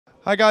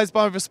Hi guys,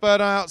 Bayer Leverkusen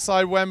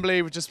outside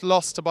Wembley. We've just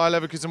lost to Bayer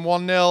Leverkusen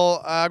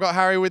 1-0. I've got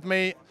Harry with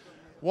me.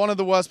 One of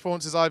the worst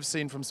performances I've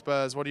seen from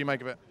Spurs. What do you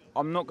make of it?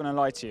 I'm not going to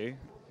lie to you,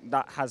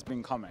 that has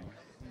been coming.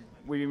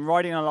 We've been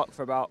riding a lot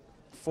for about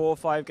 4 or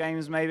 5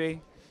 games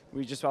maybe.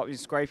 We've just been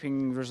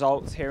scraping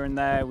results here and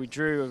there. We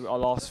drew our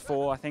last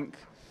 4, I think,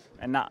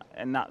 and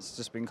that's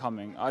just been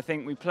coming. I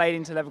think we played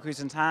into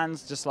Leverkusen's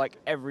hands just like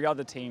every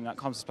other team that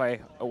comes to play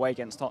away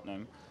against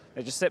Tottenham.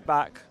 They just sit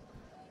back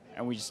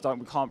and we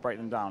can't break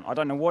them down. I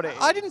don't know what it is.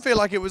 I didn't feel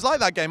like it was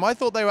like that game. I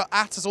thought they were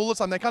at us all the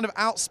time. They kind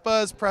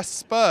of pressed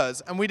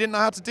Spurs, and we didn't know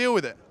how to deal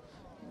with it.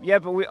 Yeah,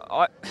 but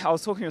I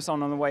was talking to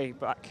someone on the way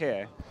back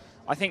here.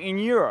 I think in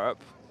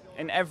Europe,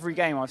 in every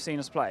game I've seen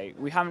us play,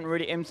 we haven't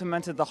really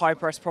implemented the high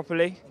press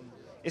properly.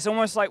 It's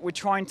almost like we're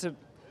trying to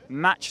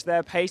match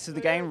their pace of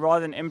the game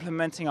rather than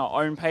implementing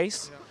our own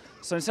pace.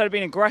 So instead of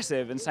being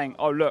aggressive and saying,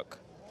 "Oh look,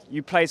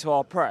 you play to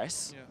our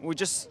press,"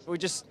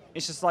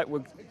 it's just like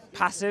we're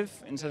passive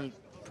instead of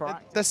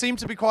proactive. There seemed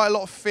to be quite a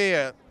lot of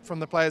fear from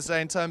the players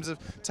today in terms of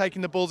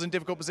taking the balls in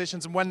difficult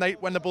positions, and when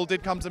the ball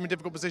did come to them in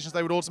difficult positions,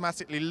 they would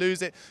automatically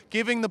lose it.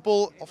 Giving the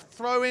ball off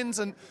throw-ins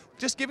and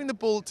just giving the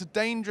ball to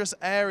dangerous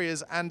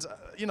areas, and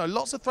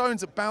lots of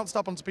throw-ins that bounced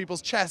up onto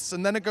people's chests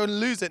and then they go and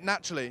lose it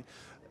naturally.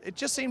 It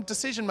just seemed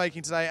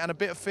decision-making today and a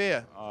bit of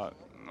fear.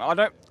 I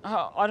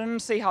don't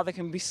see how they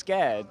can be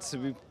scared to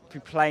be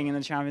playing in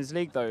the Champions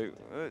League though.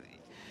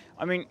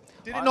 I mean,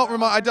 did it not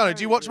remind? I don't know.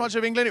 Do you watch much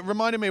of England? It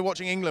reminded me of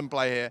watching England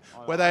play here,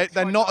 where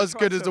they're not as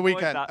good as the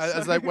weekend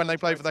as when they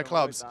play for their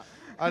clubs.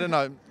 I don't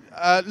know.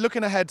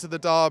 Looking ahead to the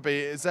derby,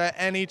 is there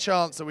any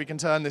chance that we can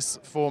turn this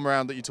form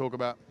around that you talk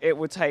about? It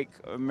would take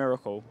a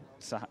miracle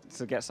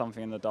to get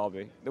something in the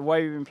derby. The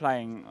way we've been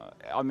playing,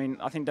 I mean,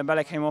 I think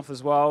Dembele came off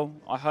as well.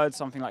 I heard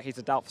something like he's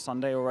a doubt for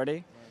Sunday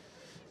already,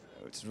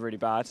 which is really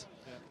bad.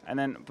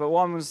 But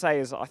what I'm going to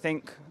say is I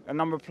think a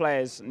number of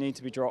players need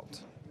to be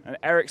dropped. And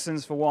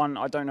Eriksen's for one,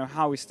 I don't know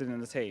how he's still in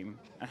the team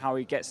and how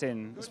he gets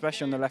in,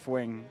 especially on the left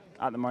wing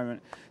at the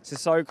moment.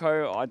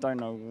 Sissoko, I don't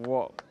know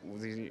what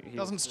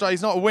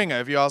he's not a winger,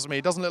 if you ask me.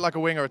 He doesn't look like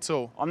a winger at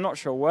all. I'm not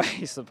sure where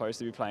he's supposed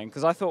to be playing,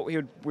 because I thought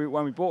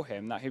when we bought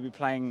him that he'd be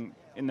playing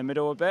in the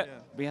middle a bit,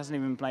 but he hasn't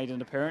even made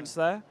an appearance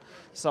there.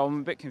 So I'm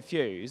a bit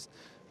confused.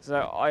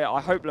 So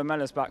I hope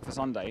Lamela's back for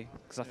Sunday,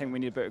 because I think we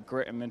need a bit of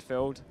grit in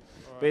midfield.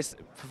 But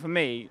for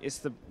me, it's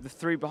the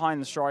 3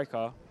 behind the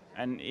striker.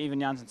 And even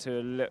Janssen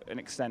to an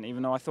extent,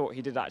 even though I thought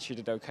he did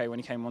okay when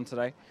he came on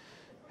today,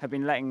 have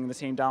been letting the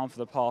team down for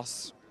the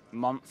past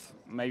month,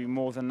 maybe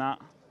more than that,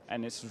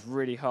 and it's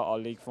really hurt our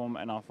league form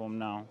and our form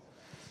now.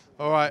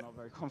 All right. I'm not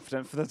very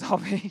confident for the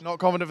derby. Not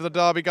confident for the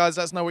derby, guys.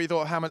 Let us know what you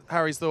thought.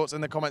 Harry's thoughts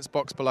in the comments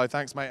box below.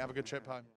 Thanks, mate. Have a good trip home.